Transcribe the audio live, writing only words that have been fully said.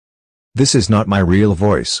This is not my real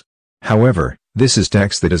voice. However, this is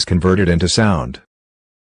text that is converted into sound.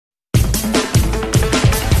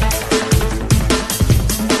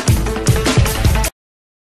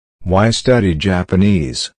 Why study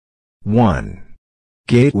Japanese? 1.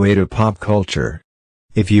 Gateway to pop culture.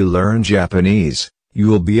 If you learn Japanese, you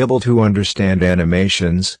will be able to understand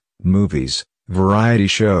animations, movies, variety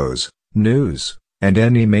shows, news, and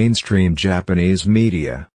any mainstream Japanese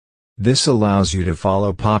media. This allows you to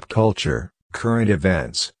follow pop culture, current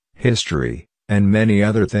events, history, and many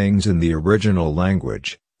other things in the original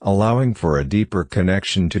language, allowing for a deeper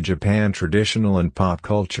connection to Japan traditional and pop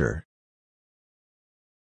culture.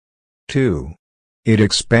 2. It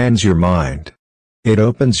expands your mind. It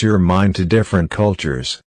opens your mind to different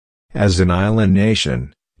cultures. As an island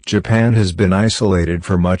nation, Japan has been isolated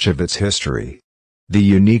for much of its history. The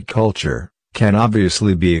unique culture can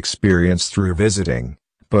obviously be experienced through visiting,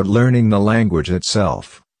 but learning the language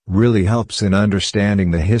itself really helps in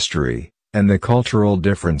understanding the history and the cultural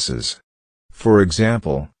differences. For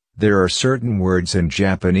example, there are certain words in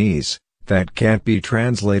Japanese that can't be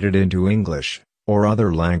translated into English or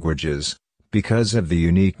other languages because of the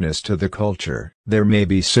uniqueness to the culture. There may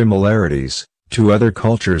be similarities to other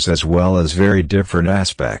cultures as well as very different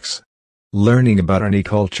aspects. Learning about any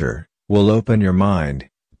culture will open your mind,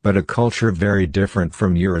 but a culture very different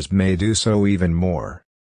from yours may do so even more.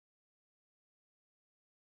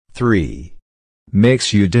 3.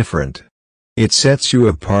 Makes you different. It sets you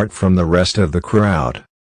apart from the rest of the crowd.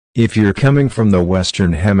 If you're coming from the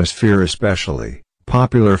Western Hemisphere especially,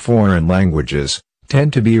 popular foreign languages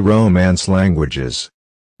tend to be Romance languages.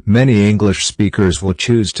 Many English speakers will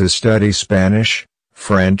choose to study Spanish,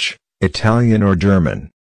 French, Italian or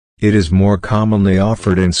German. It is more commonly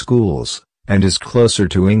offered in schools, and is closer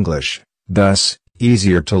to English, thus,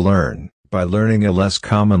 easier to learn. By learning a less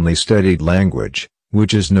commonly studied language,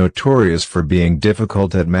 which is notorious for being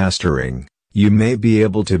difficult at mastering, you may be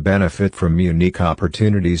able to benefit from unique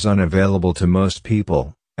opportunities unavailable to most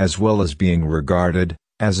people, as well as being regarded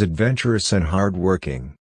as adventurous and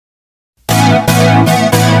hard-working.